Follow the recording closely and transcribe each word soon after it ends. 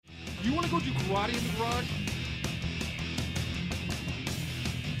You want to go do karate in the garage?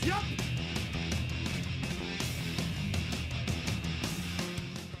 Yep.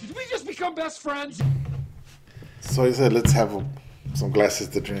 Did we just become best friends? So he said, let's have some glasses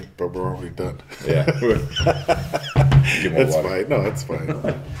to drink, but we're already done. Yeah. That's fine. No, that's fine.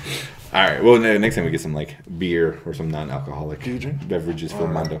 All right. Well, next time we get some like beer or some non-alcoholic Do you drink? beverages for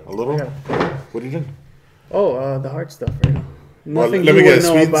Mondo. A little? What do you drink? Oh, the hard stuff right now. Well, Nothing let me you would guess.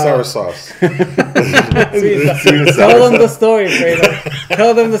 know Sweet and about. sour sauce. Sweet and sour. Tell them the story, Fredo.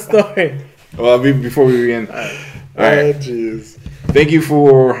 Tell them the story. Well, before we begin, all Oh, right. jeez. Thank you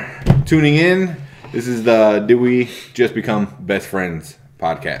for tuning in. This is the Did We Just Become Best Friends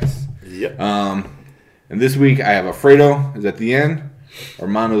podcast. Yep. And this week I have Alfredo is at the end.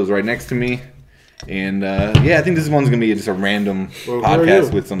 Armando is right next to me. And yeah, I think this one's gonna be just a random Well, who are podcast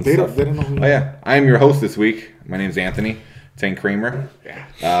you? with some They don't- stuff. they don't know who you Oh yeah, I am your host this week. My name's Anthony Tank Kramer.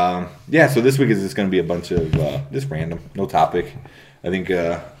 Yeah. So this week is just gonna be a bunch of just random, no topic. I think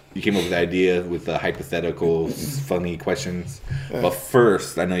you came up with the idea with the hypotheticals, funny questions. But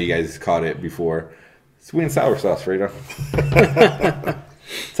first, I know you guys caught it before. Sweet and sour sauce, Fredo.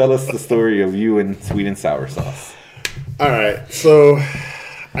 Tell us the story of you and sweet and sour sauce. All right. So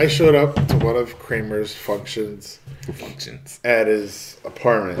I showed up to one of Kramer's functions Functions. at his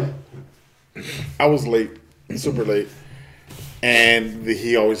apartment. I was late, super late. And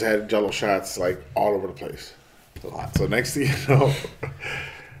he always had Jell-O shots like all over the place. A lot. So next thing you know,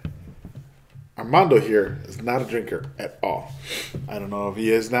 Armando here is not a drinker at all. I don't know if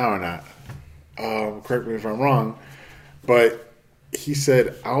he is now or not. Correct me if I'm wrong. But he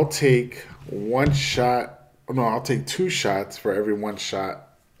said, I'll take one shot. No, I'll take 2 shots for every 1 shot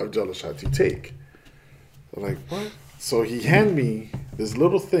of Jell-O shots you take. I'm like, what? So he handed me this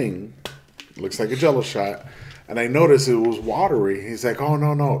little thing. Looks like a Jell-O shot. And I noticed it was watery. He's like, oh,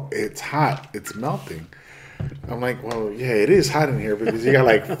 no, it's hot. It's melting. I'm like, well, yeah, it is hot in here because you got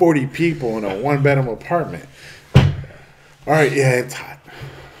like 40 people in a 1-bedroom apartment. All right, yeah, it's hot.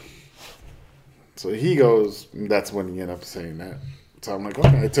 So he goes, that's when he ended up saying that. So I'm like,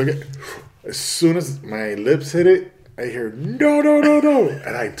 okay, I took it. As soon as my lips hit it, I hear, no.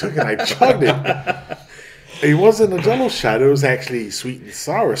 And I took it, I chugged it. It wasn't a Jell-O shot. It was actually sweet and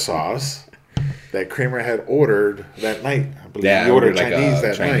sour sauce that Kramer had ordered that night. I believe Yeah, he I ordered ordered like Chinese a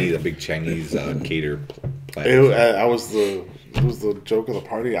that Chinese, night. a big Chinese cater It platter. was the joke of the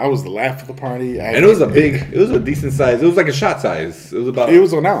party. I was the laugh of the party. And it was it was a decent size. It was like a shot size. It was about. It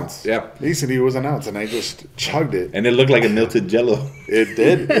was an ounce. Yeah. He said it was an ounce, and I just chugged it. And it looked like a melted Jello. It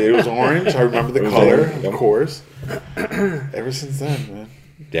did. It was orange. I remember the It was color, orange, yep. of course. Ever since then, man.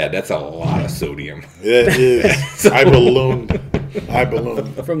 Yeah, that's a lot of sodium. It is. I ballooned.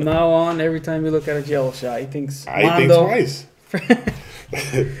 From now on, every time you look at a Jell-O shot, he thinks, I think Mondo, twice.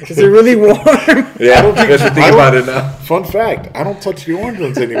 is it really warm? Yeah, that's the thing about it now. Fun fact: I don't touch the orange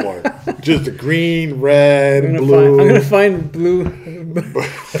ones anymore. Just the green, red, I'm blue. gonna find blue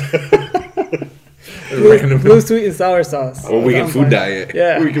Random. sweet and sour sauce. Or we can I'm food fine. diet.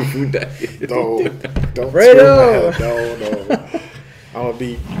 Yeah. We can food diet. Don't Fredo! screw my head. No. I'm gonna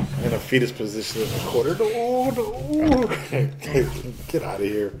be in a fetus position in the corner. No. Get out of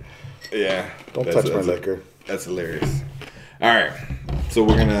here. Yeah. Don't That's- touch my that's- liquor. That's hilarious. All right, so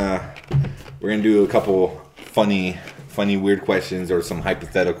we're gonna do a couple funny weird questions or some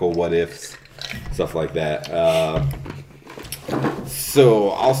hypothetical what ifs, stuff like that. So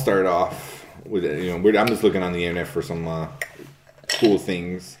I'll start off with I'm just looking on the internet for some cool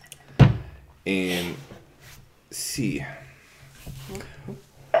things and see.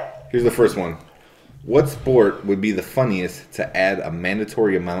 Here's the first one. What sport would be the funniest to add a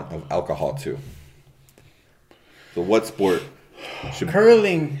mandatory amount of alcohol to? So what sport should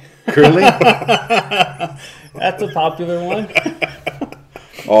Curling. curling? That's a popular one.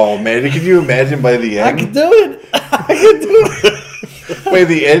 Oh man, can you imagine by the I can end? do it. I can do it. By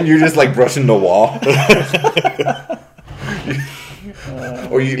the end, you're just like brushing the wall,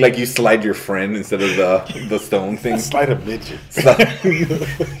 or you slide your friend instead of the stone thing. Slide a midget.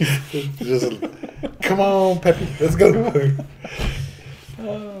 Just come on, Peppy. Let's go.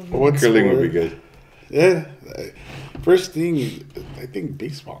 What Curling would sport? be good. Yeah. First thing, I think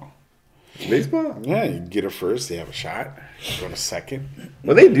baseball. Baseball? Yeah, you get it first, they have a shot. You go to second.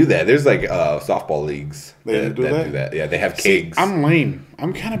 Well, they do that. There's like softball leagues They do that? Yeah, they have kegs. I'm lame.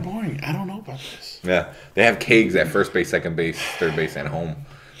 I'm kind of boring. I don't know about this. Yeah, they have kegs at first base, second base, third base, and home.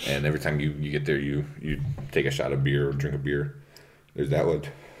 And every time you get there, you take a shot of beer or drink a beer. There's that one.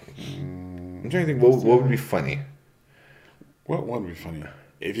 I'm trying to think what would be funny. What would be funny?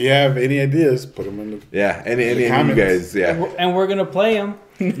 If you have any ideas, put them in the Yeah, any of you comments. guys, yeah. And we're gonna play him.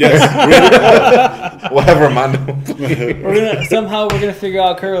 Yes. We'll have Armando. Somehow we're gonna figure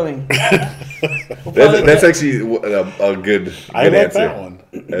out curling. That's actually a good I like answer. that one.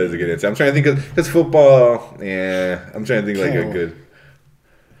 That is a good answer. I'm trying to think because football. Yeah, I'm trying to think like a good.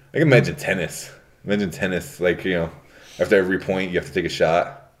 I can imagine tennis. Imagine tennis, like after every point you have to take a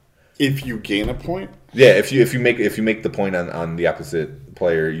shot. If you gain a point, Yeah, if you make the point on the opposite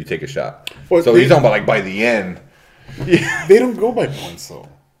player, you take a shot. Well, So they- you're talking about like by the end. they don't go by points though.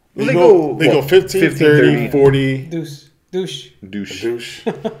 Well, They they go go 15, 15, 30, 30. 40. douche. Douche. Douche.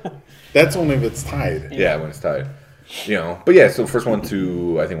 That's only if it's tied. Yeah, when it's tied. But yeah, so first one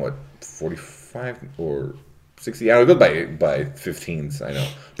to I think 45 or 60. I don't know, it goes by 15s. I know,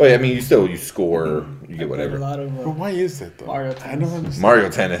 but I mean, you score, you get A whatever. lot of But why is that though? Mario I tennis. don't understand. Mario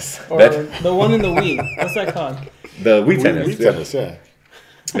Tennis. or That the one in the Wii. What's that called? the Wii Wii Tennis. tennis, yeah.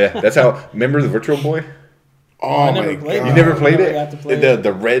 Yeah, that's how. Remember the Virtual Boy? Oh I my never played god! You never played never it? got to play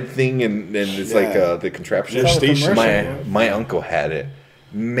The red thing and it's like Yeah. the contraption. Your Saw the station. commercial. My uncle had it.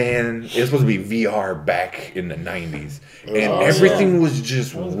 Man, it was supposed to be VR back in the 90s. And awesome. everything was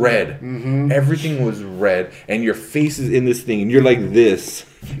just red. Mm-hmm. Everything was red. And your face is in this thing and you're like this.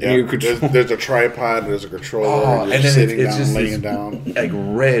 Yeah. And you're control- There's a tripod. There's a controller. Oh, you're and then sitting it's down, just laying this- down. like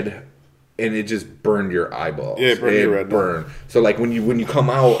red, and it just burned your eyeballs. Yeah, it burned your retina. burned. So like when you come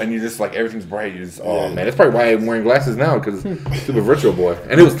out and you're just like everything's bright, you just Yeah. man, that's probably why I'm wearing glasses now because Super Virtual Boy,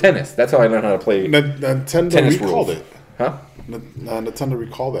 and it was tennis. That's how I learned how to play Nintendo tennis recalled rules. it. Huh? Nintendo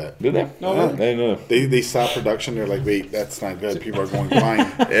recalled that. Did they? No, I didn't know. They stopped production. They're like, wait, that's not good. People are going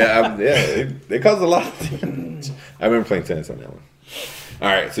blind. Yeah, they caused a lot. I remember playing tennis on that one. All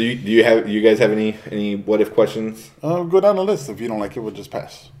right, so you guys have any what if questions? Go down the list. If you don't like it, we'll just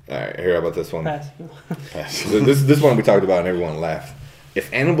pass. All right, here about this one. Pass. Pass. So this one we talked about and everyone laughed.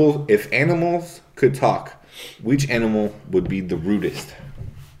 If animals could talk, which animal would be the rudest?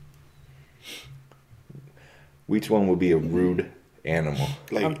 Which one would be a rude animal?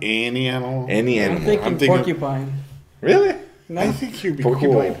 Like any animal. Any I'm animal? thinking porcupine. Really? No? I think you'd be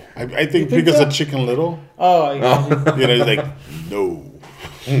Porcupine. cool. I think think because so? of Chicken Little, Oh, yeah. you know, he's like, no.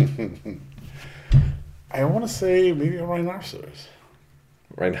 I want to say maybe a rhinoceros.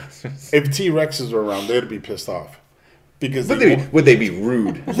 Right now. If T Rexes were around, they'd be pissed off because Would they be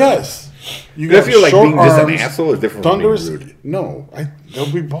rude? yes, you I feel like short being just an arms, asshole is different from being Thunderous. rude. No,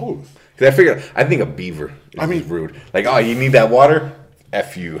 they'll be both. Because I think a beaver is rude. Like, oh, you need that water?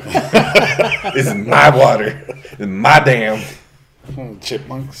 F you. This is my water. This is my dam.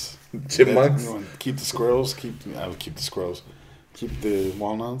 Chipmunks. Chipmunks? You wanna keep the squirrels. I would keep the squirrels. Keep the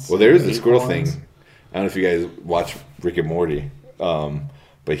walnuts. Well, there is the squirrel acorns. thing. I don't know if you guys watch Rick and Morty,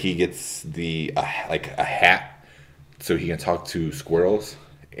 but he gets a hat so he can talk to squirrels,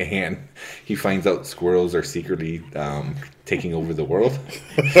 and he finds out squirrels are secretly taking over the world.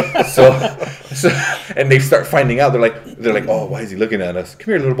 so, and they start finding out. They're like, oh, why is he looking at us?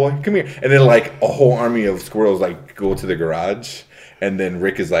 Come here, little boy, come here. And then like a whole army of squirrels like go to the garage. And then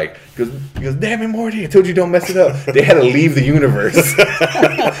Rick is like, he goes, damn it, Morty, I told you don't mess it up. They had to leave the universe. They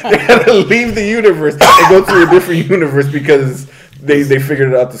had to leave the universe and go to a different universe because they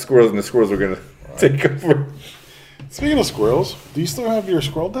figured out the squirrels and the squirrels were going to take over. Speaking of squirrels, do you still have your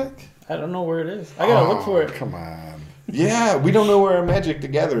squirrel deck? I don't know where it is. I gotta look for it. Come on. Yeah, we don't know where our Magic the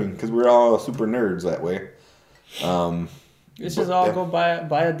Gathering because we're all super nerds that way. Let's just all go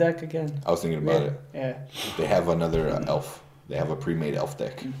buy a deck again. I was thinking about it. Yeah. They have another elf. They have a pre-made elf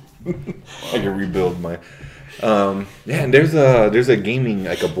deck. I can rebuild my. Yeah, and there's a gaming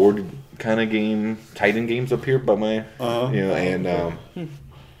like a board kind of game, Titan Games up here by my, and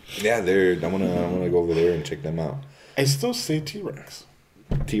yeah, I wanna go over there and check them out. I still say T-Rex.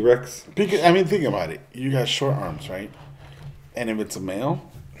 T-Rex. Because I mean, think about it. You got short arms, right? And if it's a male,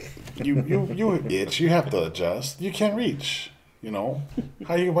 you itch. You have to adjust. You can't reach. You know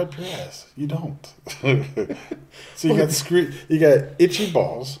how you wipe your ass? You don't. So you got itchy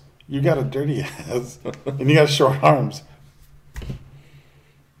balls. You got a dirty ass, and you got short arms.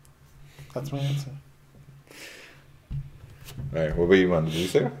 That's my answer. All right, what about you, man? Did you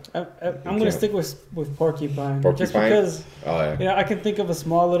say? I'm gonna stick with porcupine. Just Porcupine? because Oh yeah. I can think of a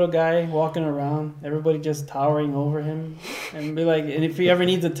small little guy walking around, everybody just towering over him, and be like, and if he ever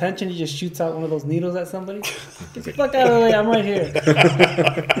needs attention, he just shoots out one of those needles at somebody. Get the fuck out of the way! I'm right here.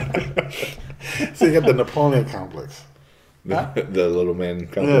 So you got the Napoleon complex. The little man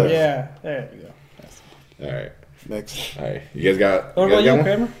complex. Yeah, there you go. All right. Next, All right. You guys got? What you about guys you, got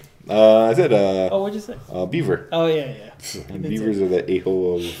Kramer? one? I said Oh, what'd you say? beaver. Oh yeah. And beavers are the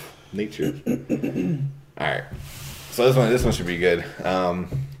a-hole of nature. All right. So this one should be good.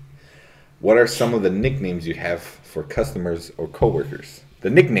 What are some of the nicknames you have for customers or coworkers? The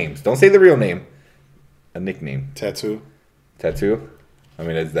nicknames. Don't say the real name. A nickname. Tattoo. Tattoo. I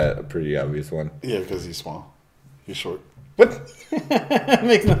mean, is that a pretty obvious one? Yeah, because he's small. He's short. What? That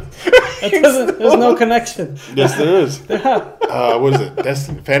makes no. That doesn't. There's no connection. Yes, there is. What is it?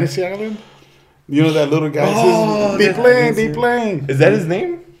 Destiny Fantasy Island. You know that little guy Oh, says, "Deep that- lane, deep lane." Is that his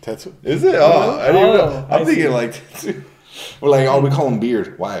name? Tattoo. Is it? Oh, I didn't know. I I'm see. thinking like tattoo. We're like, oh, we call him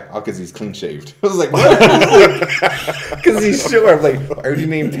Beard. Why? Oh, because he's clean shaved. I was like, what? Because he's short. I'm like, why would you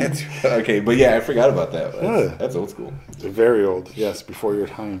name Tattoo? Okay, but yeah, I forgot about that. That's old school. Very old. Yes, before your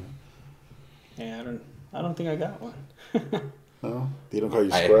time. Yeah, I don't think I got one. No, they don't call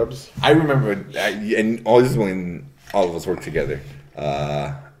you Scrubs. I remember, and all this is when all of us worked together.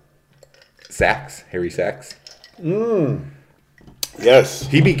 Sachs, Harry Sachs. Yes.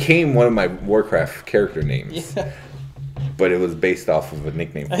 He became one of my Warcraft character names, Yeah, but it was based off of a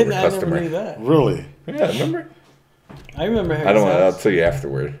nickname for I a never customer. knew that. Really? Yeah, remember? I remember Harry I don't. I'll Styles. tell you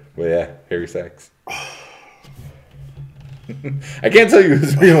afterward. But yeah, Harry Sachs. I can't tell you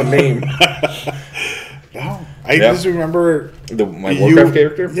his real name. No. I just remember My Warcraft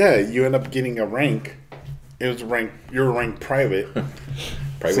character. Yeah, you end up getting a rank. It was rank. You're ranked private.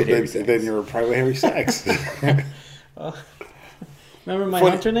 Private Harry Sachs. Then you're a private Harry Sachs. Remember my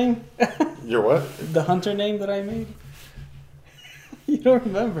Funny- hunter name? You're what? The hunter name that I made? You don't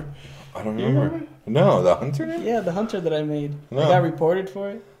remember? I don't You remember. remember? No, the hunter name. Yeah, the hunter that I made. No. I got reported for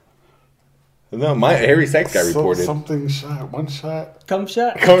it. No, my Harry Sachs got reported. Something shot. One shot. Come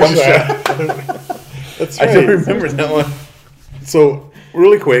shot. Come shot. That's I right. don't remember that one. So,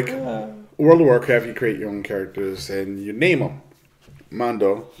 really quick, World of Warcraft, you create your own characters and you name them.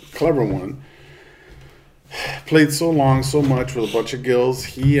 Mondo, clever one, played so long, so much with a bunch of guilds,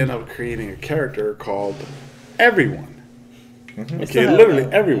 he ended up creating a character called Everyone. Okay, still literally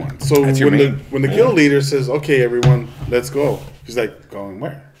have that. everyone. So That's your when main. when the guild leader says, "Okay, everyone, let's go," he's like, "Going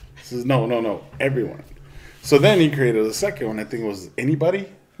where?" He says, "No, everyone." So then he created a second one. I think it was anybody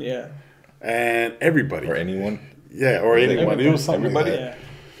Yeah. and everybody. Or anyone. Yeah, or anyone. It was something like Everybody? that.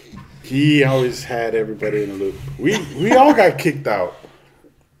 Yeah. He always had everybody in the loop. We all got kicked out.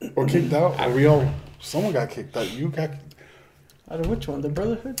 Or kicked out. Or someone got kicked out. You got Out of which one? The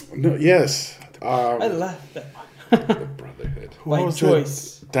Brotherhood? no, yes. I laughed at one. The Brotherhood. Who By was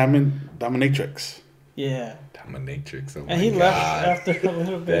choice. it? Dominatrix. Yeah. Dominatrix. Oh my And he God. left after a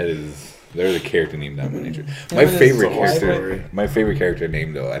little That bit. is. There's a character named Dominatrix. Yeah, My but it's favorite the whole character. story. My favorite character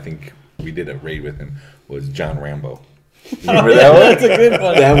name though. I think we did a raid with him. Was John Rambo. Remember that one? That's a good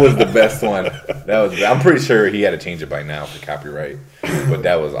one. That was the best one. I'm pretty sure he had to change it by now for copyright. But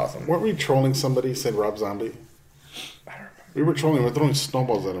that was awesome. Weren't we trolling somebody? Said Rob Zombie. We were trolling. We were throwing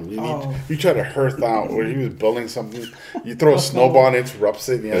snowballs at him. You try to hearth out where he was building something. You throw a snowball and it interrupts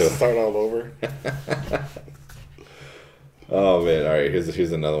it, and he has to Ugh. start all over. Oh man! All right,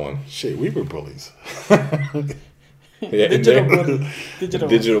 here's another one. Shit, we were bullies. Yeah, Digital bully.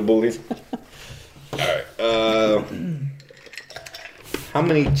 Digital bullies. All right. How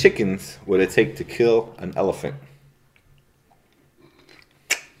many chickens would it take to kill an elephant?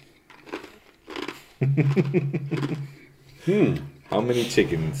 How many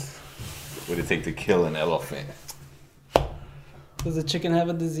chickens would it take to kill an elephant? Does the chicken have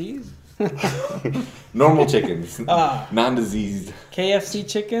a disease? Normal chickens, Ah. non-diseased, KFC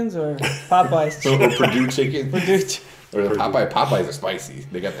chickens or Popeyes or chicken? Purdue chicken, Purdue chi- or the Popeyes are spicy.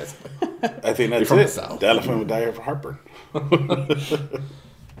 They got that. I think that's from the it. South. The elephant would die of heartburn. I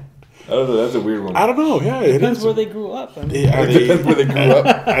don't know. That's a weird one. I don't know. Yeah, it Depends is. where they grew up. I mean, Yeah, are It depends where they, they grew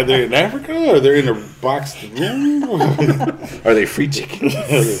up. are they in Africa or are they in a boxed room? Are they free chickens? Are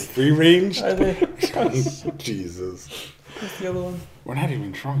they free range? are they? Jesus. What's the other one? We're not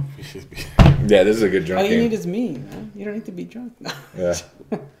even drunk. We should be. Yeah, this is a good drunk All you game. need is me. Man. You don't need to be drunk. Yeah.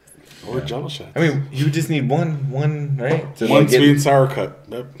 Or jello shots. I mean, you just need one, right? To One like, sweet and sour cut.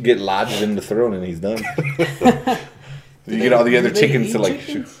 Yep. get lodged in the throat and he's done. You get all the other do they chickens eat to like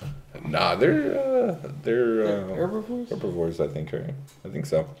chickens? shoot. Nah, they're Herbivores? herbivores. I think, right? I think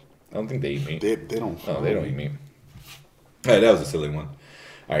so. I don't think they eat meat. They don't. No, they don't eat meat. All right, that was a silly one.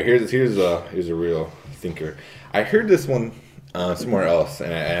 All right, here's a real thinker. I heard this one somewhere else,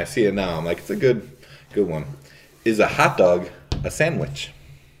 and I see it now. I'm like, it's a good one. Is a hot dog a sandwich?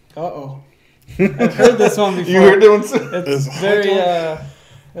 Uh-oh. I've heard this one before. You heard that one too? It's Is a hot very, dog-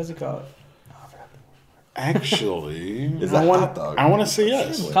 what's it called? Actually, Is I a want, hot dog I want to say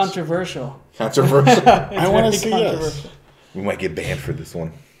yes. Controversial. controversial? I want to It's say very yes. controversial. We might get banned for this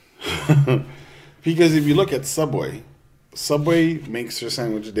one. Because if you look at Subway makes their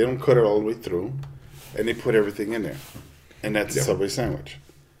sandwich. They don't cut it all the way through. and they put everything in there, and that's a Subway sandwich.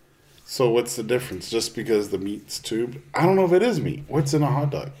 So what's the difference? Just because the meat's tubed? I don't know if it is meat. What's in a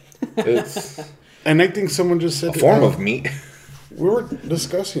hot dog? It's And I think someone just said a form of meat. We were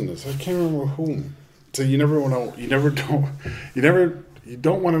discussing this. I can't remember whom. So you never want to. You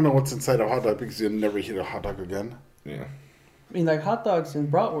don't want to know what's inside a hot dog because you'll never eat a hot dog again. Yeah. I mean, like hot dogs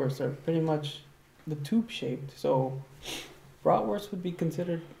and bratwurst are pretty much the tube shaped. So bratwurst would be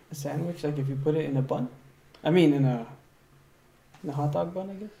considered a sandwich, like if you put it in a bun. I mean, in a hot dog bun,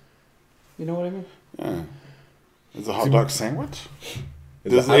 I guess. You know what I mean? Yeah. Is a hot dog sandwich?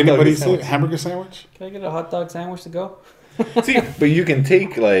 Is Does a hot dog anybody a say sandwich? hamburger sandwich? Can I get a hot dog sandwich to go? See, but you can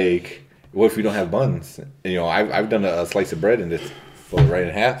take like, what if we don't have buns? You know, I've done a slice of bread and just fold it right in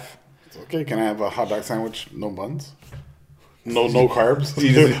half. It's okay. Can I have a hot dog sandwich? No buns. No carbs.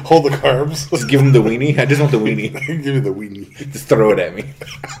 You just- Hold the carbs. Just give them the weenie. I just want the weenie. Give me the weenie. Just throw it at me.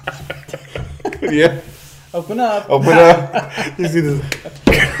 Yeah. Open up. Open up. You see this?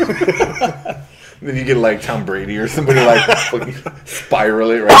 Then you get like Tom Brady or somebody like fucking spiral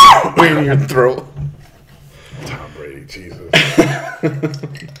it right in your throat. Tom Brady, Jesus.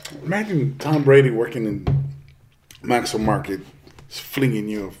 Imagine Tom Brady working in Maxwell Market, flinging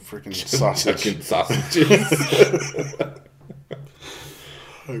you a freaking sausage. Fucking sausages.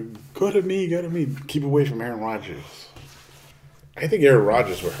 Go to me. Keep away from Aaron Rodgers. I think Aaron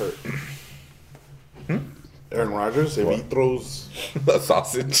Rodgers would hurt. Aaron Rodgers, if he throws... A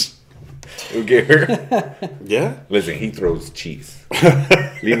sausage. It'll get hurt. Yeah? Listen, he throws cheese.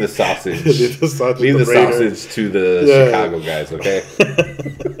 Leave the sausage. Leave the sausage Leave to the the Raiders. sausage to the Yeah. Chicago guys, okay?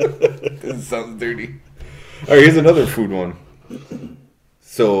 This sounds dirty. All right, here's another food one.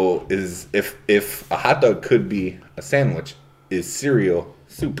 So, if a hot dog could be a sandwich, is cereal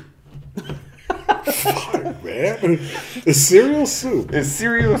soup? Fuck, man. The cereal soup. Is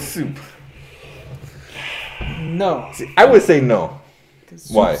cereal soup? No. See, I would say no. Soups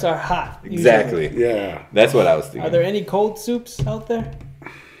Why? are hot. usually. Exactly. Yeah. That's what I was thinking. Are there any cold soups out there?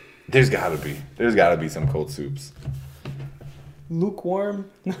 There's gotta be. There's gotta be some cold soups. Lukewarm?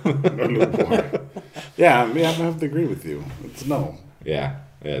 Yeah, I mean, I have to agree with you. It's no. Yeah.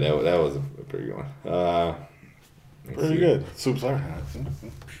 Yeah, that was a pretty good one. Let's Pretty see. good. Soups are hot.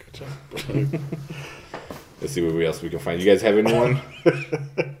 Good job. Let's see what else we can find. You guys have anyone?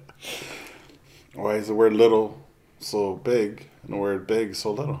 Why is the word little so big and the word big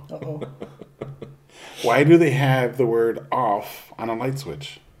so little? Uh-oh. Why do they have the word off on a light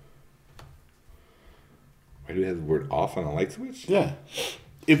switch? Why do we have the word off on a light switch? Yeah.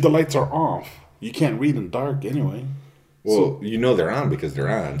 If the lights are off, you can't read in dark anyway. Well, you know they're on because they're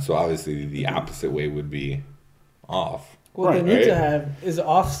on. So obviously the opposite way would be off. What Right, they need to right. have is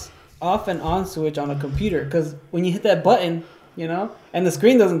off and on switch on a computer. Because when you hit that button, you know, and the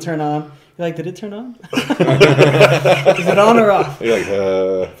screen doesn't turn on, you're like, did it turn on? Is it on or off? You're like,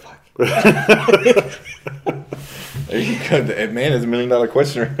 There you go. Man, it's $1 million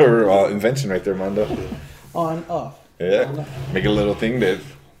question or invention right there, Mondo. On, off. Yeah. Make a little thing that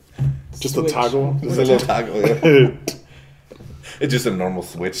Just Switch. a toggle. it's a little toggle. Yeah. It's just a normal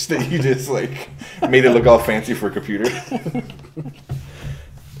switch that you just like made it look all fancy for a computer.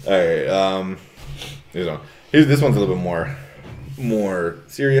 All right. Here's this one's a little bit more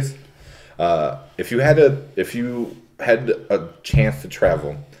serious. If you had a chance to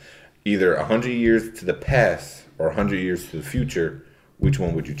travel either 100 years to the past or 100 years to the future, which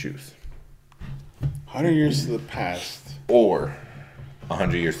one would you choose? 100 years to the past. Or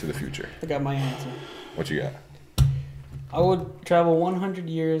 100 years to the future? I got my answer. What you got? I would travel 100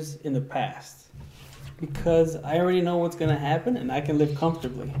 years in the past. Because I already know what's going to happen and I can live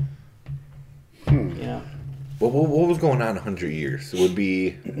comfortably. You know? What was going on 100 years? It would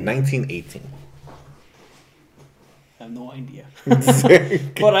be 1918. I have no idea.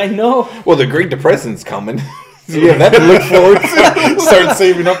 But I know. Well, the Great Depression's coming. So you have that to look forward to. Start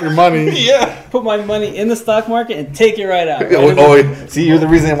saving up your money. Yeah. Put my money in the stock market and take it right out. See, you're the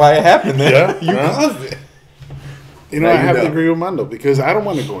reason why it happened then. Yeah. You Yeah. caused it. You know, Now I you have know. to agree with Mando because I don't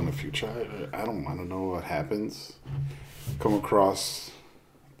want to go in the future. I don't want to know what happens. Come across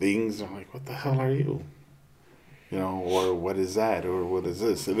things, I'm like, what the hell are you? You know, or what is that? Or what is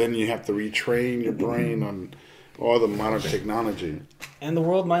this? And then you have to retrain your brain on all the modern technology. And the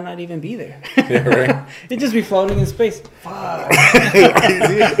world might not even be there. Yeah, right. It'd just be floating in space. Fuck.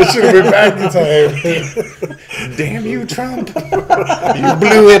 It should have been back in time. Damn you, Trump. You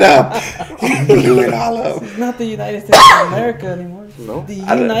blew it up. You blew it all up. It's not the United States of America anymore. No. The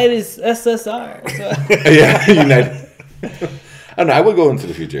I don't- United SSR. So, Yeah, United. I don't know. I would go into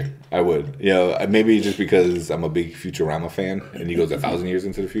the future. I would. You know, maybe just because I'm a big Futurama fan, and he goes 1,000 years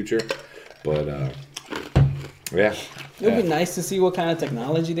into the future. But Yeah. It would be nice to see what kind of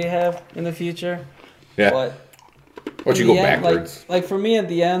technology they have in the future. Yeah. But Once in you go the end, backwards. like for me, at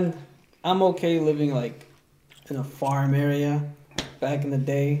the end, I'm okay living like in a farm area. Back in the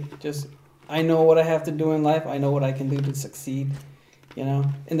day, just I know what I have to do in life. I know what I can do to succeed. You know,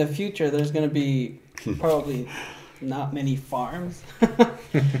 in the future, there's gonna be probably not many farms. So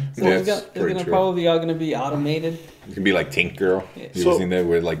That's it's pretty gonna true. probably all gonna be automated. You can be like Tank Girl. Yeah. You So- ever seen that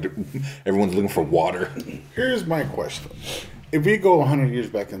where like everyone's looking for water? Here's my question: if we go 100 years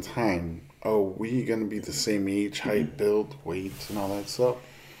back in time, are we gonna be the same age, height, build, weight, and all that stuff?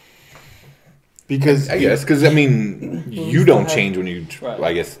 Because I guess because I mean you still don't have- change when you Right.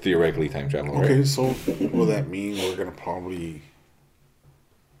 I guess theoretically time travel. Right? Okay, so will that mean we're gonna probably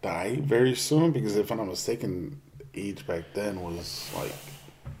die very soon? Because if I'm not mistaken, the age back then was like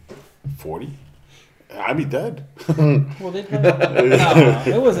 40. I'd be dead. Well, they no,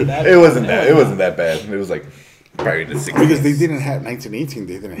 it wasn't that. It wasn't that. It wasn't that bad. It was like probably the 60s. Because they didn't have 1918.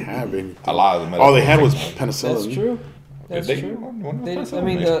 They didn't have anything. A lot of them. All they had was penicillin. That's true. That's They- true. one- They, one- I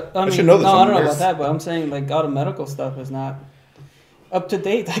mean, one- I should mean, know this. no, I don't know There's- about that, but I'm saying like all the medical stuff is not up to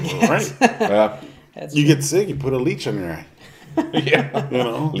date. I guess. Right. That's You true. get sick, you put a leech on your eye. Yeah. You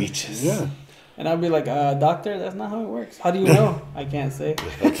know, Leeches. Yeah, And I'd be like, doctor, that's not how it works. How do you know? I can't say.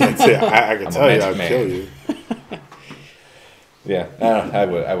 I can't say. I can I'm a tell you, magic I'll man. kill you. Yeah.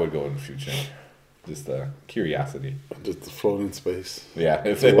 I would go in the future. Just curiosity. Just to float in space. Yeah.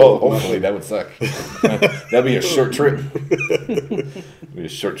 Well, hopefully that would suck. That'd be a short trip. Be a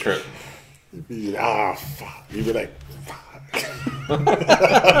short trip. Fuck. You'd be like,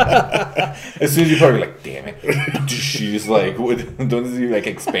 As soon as you probably like, damn it. You just like, don't you like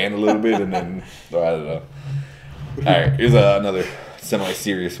expand a little bit and then, I don't know. All right, here's another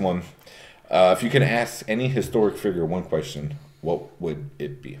semi-serious one. If you can ask any historic figure one question, what would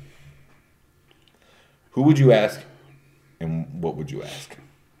it be? Who would you ask, and what would you ask?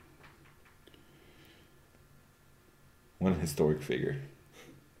 One historic figure.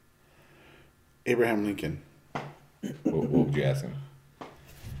 Abraham Lincoln. What would you ask him?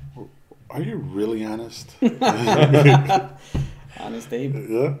 Are you really honest? Honest, Abe.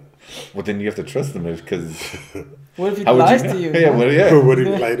 Yeah. Well, then you have to trust him because What if he how would lies you? to you? Yeah, well, yeah. What did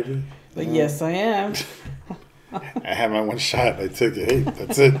you lie to me? Like, yes, I am. I had my one shot. I took it. Hey,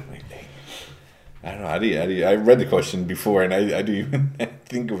 that's it. I don't know. I read the question before, and I do even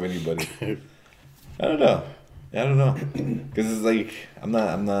think of anybody. I don't know. Because it's like I'm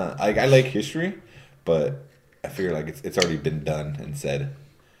not. I like history, but I figure like it's already been done and said.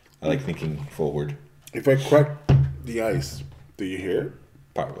 I like thinking forward. If I crack the ice, do you hear it?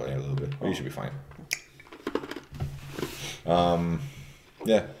 Probably a little bit. You should be fine.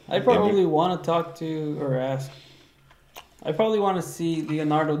 Yeah. I probably want to talk to or ask. I probably want to see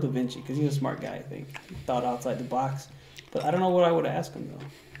Leonardo da Vinci because he's a smart guy. I think he thought outside the box, but I don't know what I would ask him though.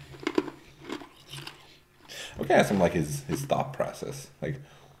 Okay, ask him like his thought process, like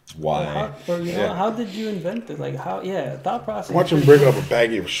why. How, or you know, how did you invent this? Like how? Yeah, thought process. Watch him break up a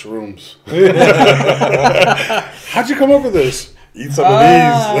baggie of shrooms. How'd you come up with this? Eat some of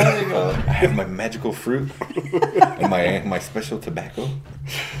There these. you go. I have my magical fruit and my special tobacco.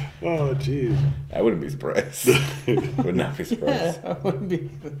 Oh, jeez. I wouldn't be surprised. Would not be surprised. Yeah, I wouldn't be.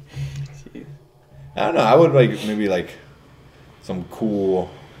 Jeez. I don't know. I would like maybe like some cool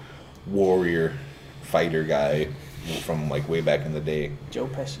warrior fighter guy from like way back in the day. Joe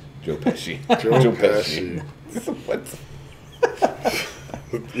Pesci. Joe Pesci. Joe Pesci. What?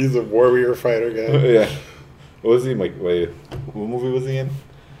 He's a warrior fighter guy. Yeah. What was he like? Wait, what movie was he in?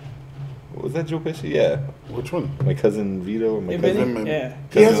 Was that Joe Pesci? Yeah. Which one? My cousin Vito or my Hey, cousin. Vinny? Yeah.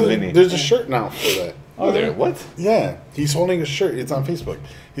 He has Cousin Vinny. there's a shirt now for that. Oh, there. What? Yeah, he's holding a shirt. It's on Facebook.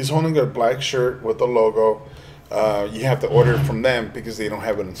 He's holding a black shirt with the logo. You have to order it from them because they don't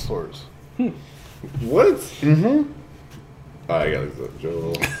have it in stores. What? Mm-hmm. Oh, I got it.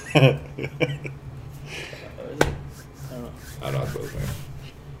 Joe. I don't know. How to spell his name.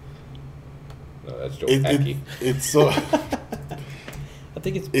 No, that's Joe Pesci. It's so. I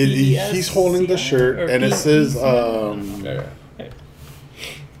think it's He's holding the shirt or and it says Yeah.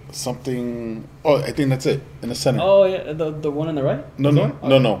 something. Oh, I think that's it in the center. Oh yeah, the one on the right.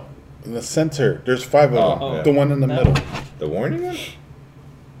 No. In the center, there's 5 of them. yeah. The one in the That middle. one. The warning one?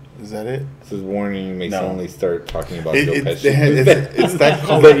 Is that it? This is warning may No. suddenly start talking about It- Joe it- Pesci. it has- Is it's that is that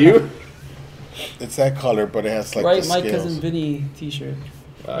color. you? It's that color, but it has like Right, the my scales. cousin Vinny T-shirt.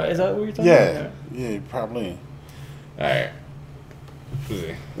 Alright. Is that what you're talking Yeah, about? yeah, probably. Alright. Let's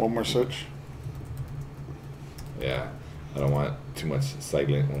see. One more search. Yeah. I don't want too much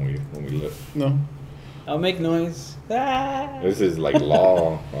silent when we look. No. I'll make noise. Ah! This is like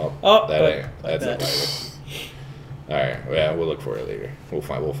law. Oh, that but ain't. like That's that. a All right. Yeah, we'll look for it later. We'll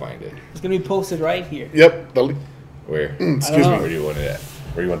find it. It's gonna be posted right here. Yep. Where? Excuse know. me. Where do you want it at?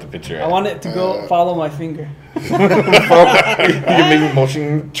 Where do you want the picture at? I want it to go follow my finger. You can make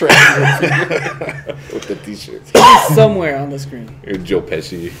motion track with the t-shirt. Somewhere on the screen. You're Joe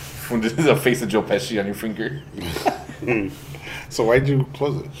Pesci. This is a face of Joe Pesci on your finger. So why'd you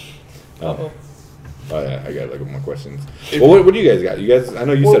close it? Uh-oh. Oh yeah, I got like more questions. Well, what do you guys got? You guys, I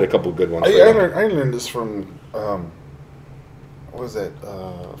know you said a couple good ones. I right now. learned this from what was that?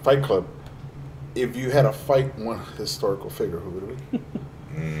 Fight Club. If you had to fight one historical figure, who would it be?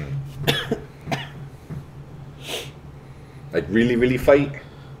 Like really fight.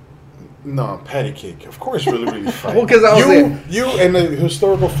 No, patty cake. Of course, really fight. Well, 'cause I was saying- you and the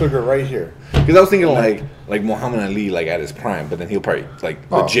historical figure right here. Because I was thinking like Muhammad Ali like at his prime, but then he'll probably like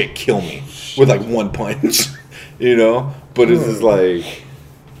legit kill me with like one punch, you know. But it's just like,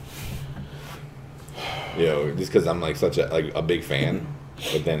 you know, just because I'm like such a big fan,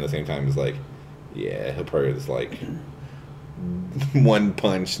 but then at the same time it's like, yeah, he'll probably just like one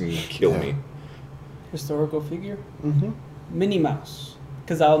punch and kill me. Historical figure? Mm-hmm. Minnie Mouse.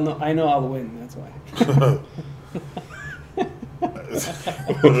 Because I know I'll win, that's why.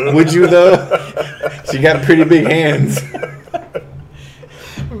 Would you though? She got pretty big hands.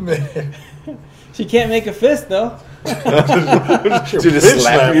 Man. She can't make a fist, though. She just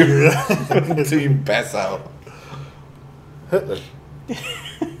slap you until you pass out. Hitler.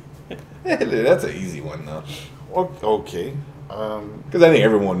 That's an easy one though. Okay. Because I think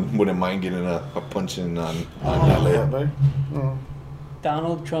everyone wouldn't mind getting a punching on Hitler. Hitler. Oh.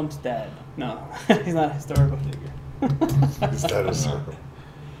 Donald Trump's dad. No, he's not a historical figure. His dad is circle.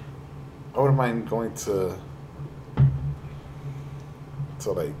 I wouldn't mind going to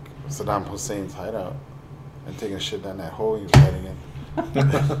like Saddam Hussein's hideout and taking a shit down that hole he was hiding in.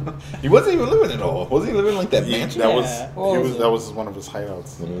 He wasn't even living at all. Wasn't he living like that mansion? That Yeah. that was one of his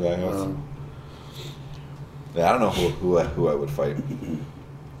hideouts. One of his hideouts. Yeah, I don't know who I would fight.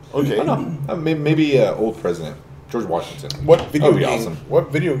 Okay. I don't know. Maybe old president George Washington. What video That would be game? awesome. What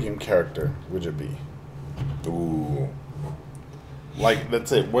video game character would it be? Ooh, Like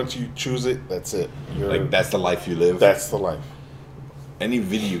that's it. Once you choose it, that's it. like that's the life you live. That's the life. Any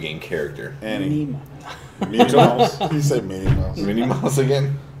video game character. Annie. Minnie Mouse. Minnie Mouse. He said Minnie Mouse. Minnie Mouse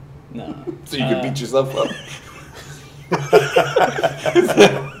again, No. so you could beat yourself up.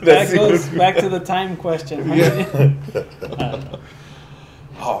 That goes back to the time question.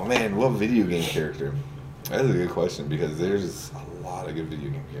 Oh man, what video game character? That's a good question because there's a lot of good video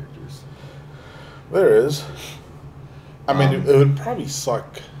game characters. There is. I mean, it would probably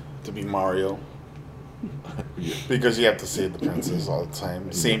suck to be Mario Yeah. because you have to save the princess all the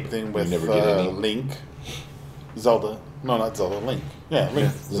time. Same thing with never get any. Link, Zelda. No, not Zelda. Link. Yeah, Link.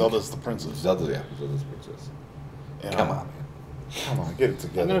 Link. Zelda's the princess. Zelda's princess. You know? Come on. Come on, get it I'm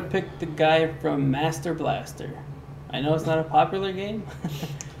together. gonna pick the guy from Master Blaster. I know it's not a popular game,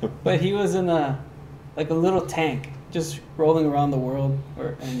 but he was in a little tank, just rolling around the world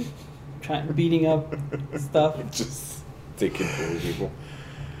and beating up stuff. Just taking care of people.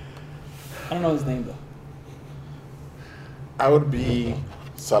 I don't know his name though. I would be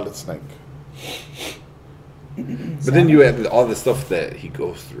Solid Snake. But then you have all the stuff that he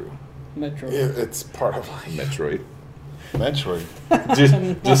goes through. Metro. It's part of like Metroid. Metroid.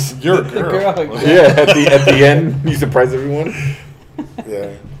 Just You're a The girl. girl. yeah. At the end, you surprise everyone.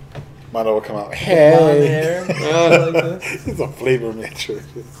 Yeah. Mono will come out. Blonde Hey. hair, like this. It's a flavor Metroid.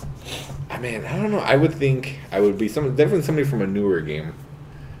 I mean, I don't know. I would think I would be definitely somebody from a newer game.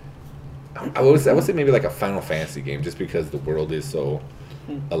 I would say maybe like a Final Fantasy game, just because the world is so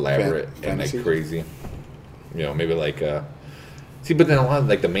elaborate and like Fantasy? crazy. You know, maybe like see, but then a lot of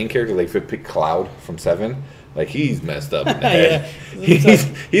like the main character, like if you pick Cloud from 7, like he's messed up in the head.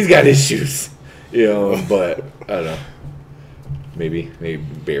 He's got issues, you know. But I don't know. Maybe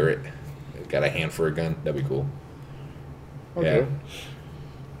Barrett got a hand for a gun. That'd be cool. Okay.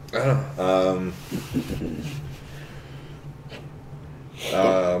 Yeah. I don't know.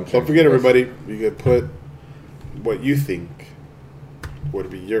 Don't forget, everybody, you could put what you think would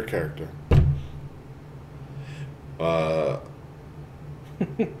be your character.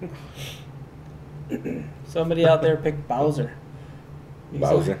 Somebody out there picked Bowser.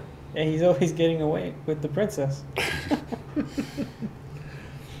 Bowser. Yeah, he's always getting away with the princess.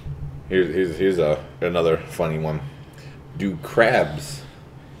 Here's another funny one. Do crabs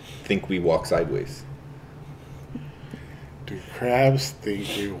think we walk sideways? Do crabs think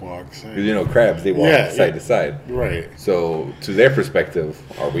we walk 'Cause, side? you know, crabs, they walk Yeah, side yeah. to side. Right. So, to their perspective,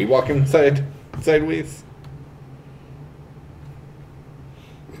 are we walking sideways?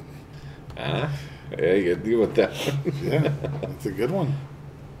 Yeah, you gotta deal with that. Yeah, it's a good one.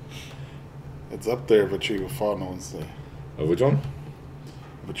 It's up there if a tree would fall, no one's there. Oh, which one?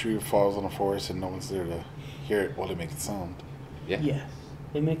 If a tree falls on a forest and no one's there to hear it while it makes a sound. Yeah. Yes.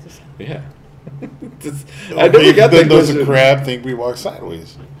 It makes a sound. Yeah. I never got that Does a question. crab think we walk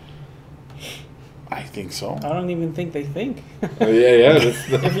sideways? I think so. I don't even think they think. Oh, yeah. That's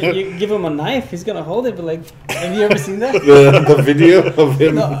If you give him a knife, he's gonna hold it. But like, have you ever seen that? the video of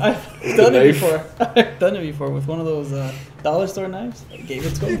him. No, I've done it Knife. before. I've done it before with one of those dollar store knives. I gave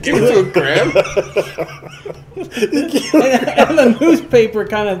it to him. Give it to a crab. and the newspaper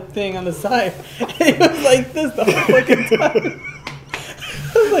kind of thing on the side. It was like this the whole fucking time.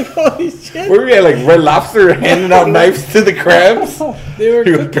 I was like, holy shit. Where we at, like Red Lobster handing out knives to the crabs? They were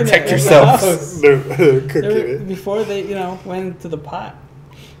You cooking protect it at the yourselves. house. They're cooking They were, it. before they, went into the pot.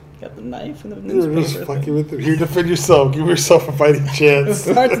 Got the knife and the They were just newspaper. fucking thing. with it. Here, defend yourself. Give yourself a fighting It was chance.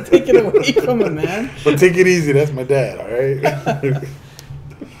 hard to take it away from him, man. But take it easy. That's my dad. All right.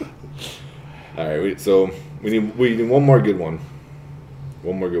 All right, so we need one more good one.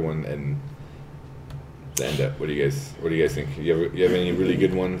 One more good one, and to end up. What do you guys think? You have any really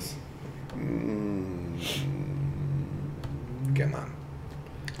good ones? Come on.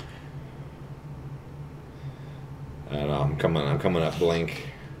 I don't know. I'm coming up blank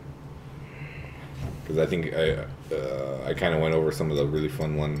because I think I kind of went over some of the really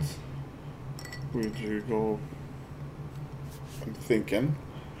fun ones. Would you go? I'm thinking.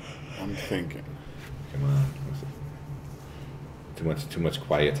 Come on. Too much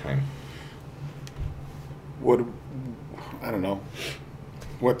quiet time. What? I don't know.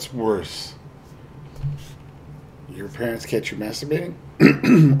 What's worse? Your parents catch you masturbating,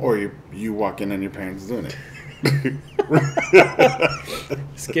 or you walk in and your parents doing it?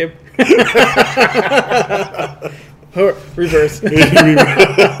 Skip. Or reverse. What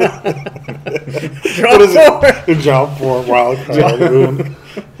is it? Drop 4, wild card. Moon.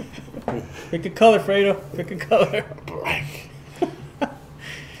 Pick a color, Fredo. Pick a color. Black.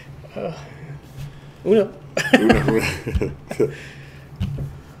 Uno.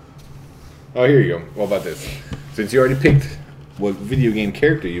 Oh, here you go. What about this? Since you already picked what video game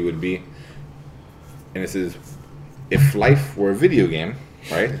character you would be, and this is if life were a video game,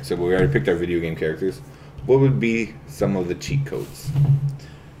 right? So we already picked our video game characters. What would be some of the cheat codes?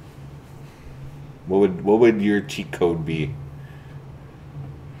 What would your cheat code be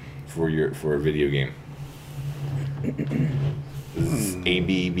for a video game? This is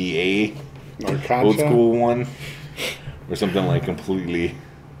ABBA, Or old Contra? school one, or something like completely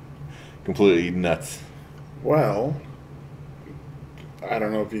nuts. Well, I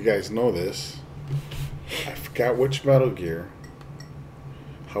don't know if you guys know this. I forgot which Metal Gear.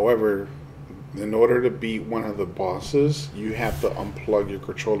 However, in order to beat one of the bosses, you have to unplug your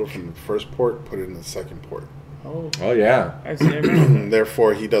controller from the first port, put it in the second port. Oh, Oh yeah. I see. I remember.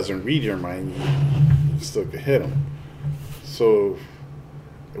 Therefore, he doesn't read your mind. You still can hit him. So,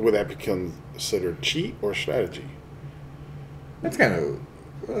 would that be considered cheat or strategy? That's kind of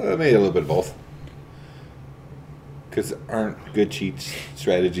maybe a little bit of both. Because aren't good cheat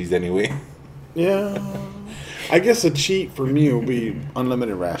strategies anyway? Yeah. I guess a cheat for me would be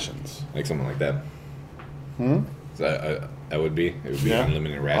unlimited rations. Like something like that. Hmm? So that would be. It would be Yeah.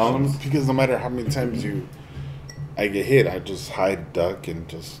 unlimited rations. Because no matter how many times I get hit, I just hide, duck, and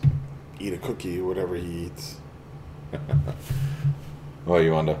just eat a cookie or whatever he eats. Oh,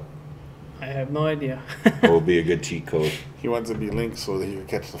 you want to? I have no idea. What would be a good cheat code? He wants to be Link so that he can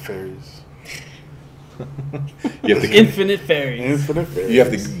catch the fairies. You have to. Infinite fairies. Infinite fairies. You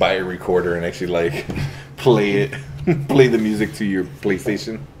have to buy a recorder and actually like play play the music to your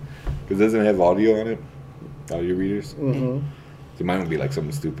PlayStation because it doesn't have audio on it. Audio readers. Mm-hmm. So mine would be like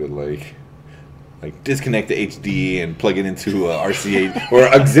something stupid like disconnect the HD and plug it into a RCA or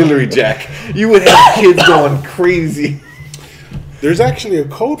auxiliary jack. You would have kids going crazy. There's actually a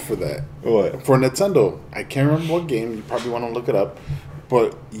code for that. What? For Nintendo. I can't remember what game. You probably want to look it up.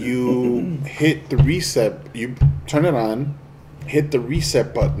 But you hit the reset. You turn it on. Hit the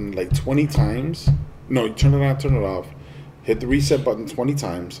reset button like 20 times. No, you turn it on, turn it off. Hit the reset button 20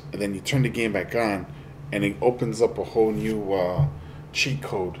 times. And then you turn the game back on. And it opens up a whole new cheat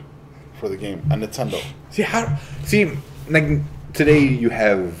code for the game on Nintendo. See, like today you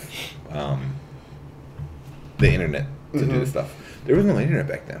have the internet to do this stuff. There was no internet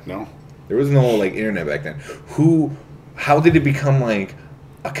back then. No? There was no like internet back then. How did it become like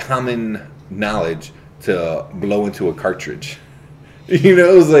a common knowledge to blow into a cartridge? You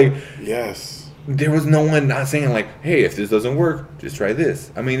know, it was like Yes. there was no one not saying like, hey, if this doesn't work, just try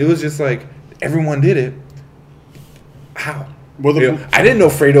this. I mean, it was just like everyone did it. How? Well, You know, I didn't know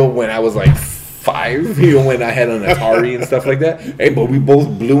Fredo when I was like 5, when I had an Atari and stuff like that. Hey, but we both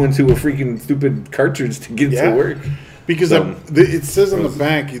blew into a freaking stupid cartridge to get Yeah. to work. Because So, it says on the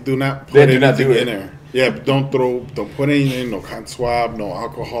back, you do not put They do not anything do in it. there. Yeah, but don't put anything, no cotton swab, no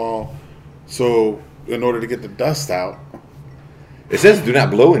alcohol. So in order to get the dust out, it says do not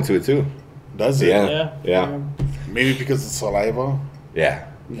blow into it too. does it? Yeah. Maybe because it's saliva. Yeah,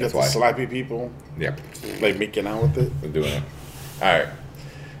 You that's get the why. sloppy people Yeah, like making out with it. we're doing it. All right.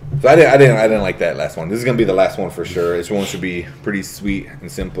 So I didn't like that last one. This is gonna be the last one for sure. This one should be pretty sweet and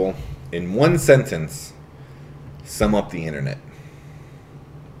simple. In one sentence, sum up the internet.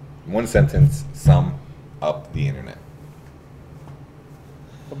 In one sentence, sum up the internet.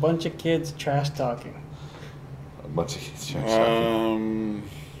 A bunch of kids trash talking. A bunch of kids.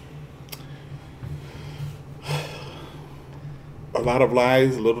 A lot of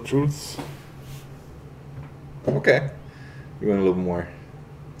lies, little truths. Okay. You went a little more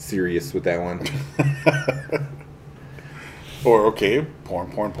serious with that one. Or okay, porn.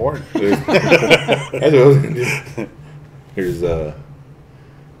 That's what I was gonna do. Here's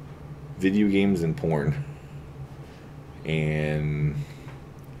video games and porn. And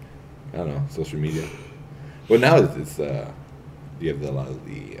I don't know, social media. Well, now it's you have a lot of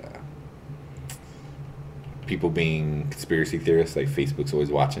the people being conspiracy theorists, like Facebook's always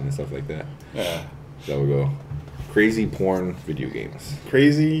watching and stuff like that. Yeah. So we go crazy porn video games.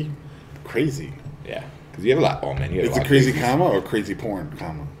 Crazy. Yeah, because you have a lot. Oh man, you have Is a lot it of crazy crazies. comma or crazy porn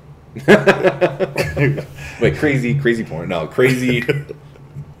comma? Wait, crazy porn? No, crazy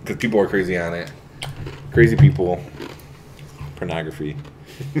because people are crazy on it. Crazy people, pornography,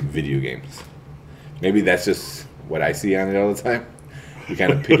 video games. Maybe that's just what I see on it all the time. We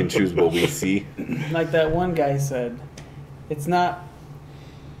kind of pick and choose what we see. Like that one guy said, it's not.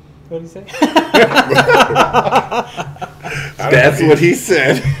 What did he say? That's what he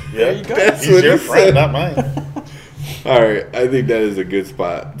said. Yeah, you go. That's He's what your he friend, said. not mine. All right, I think that is a good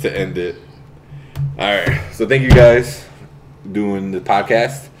spot to end it. All right, so thank you guys for doing the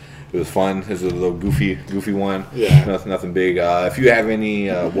podcast. It was fun. This is a little goofy one. Yeah. Nothing big. If you have any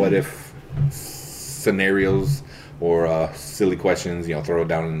what if scenarios or silly questions, throw it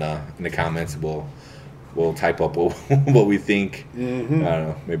down in the comments. We'll type up what we think. Mm-hmm. I don't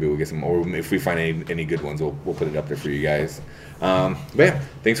know. Maybe we'll get some, or if we find any good ones, we'll put it up there for you guys. But yeah,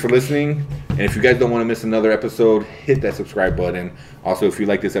 thanks for listening. And if you guys don't want to miss another episode, hit that subscribe button. Also, if you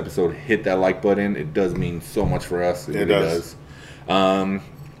like this episode, hit that like button. It does mean so much for us. It really does.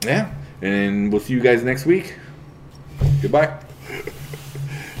 Yeah, and we'll see you guys next week. Goodbye.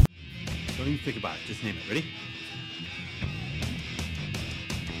 Don't even think about it. Just name it. Ready?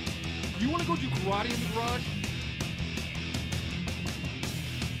 You want to go do karate in the garage?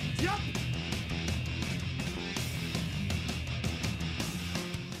 Yep.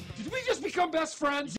 Did we just become best friends?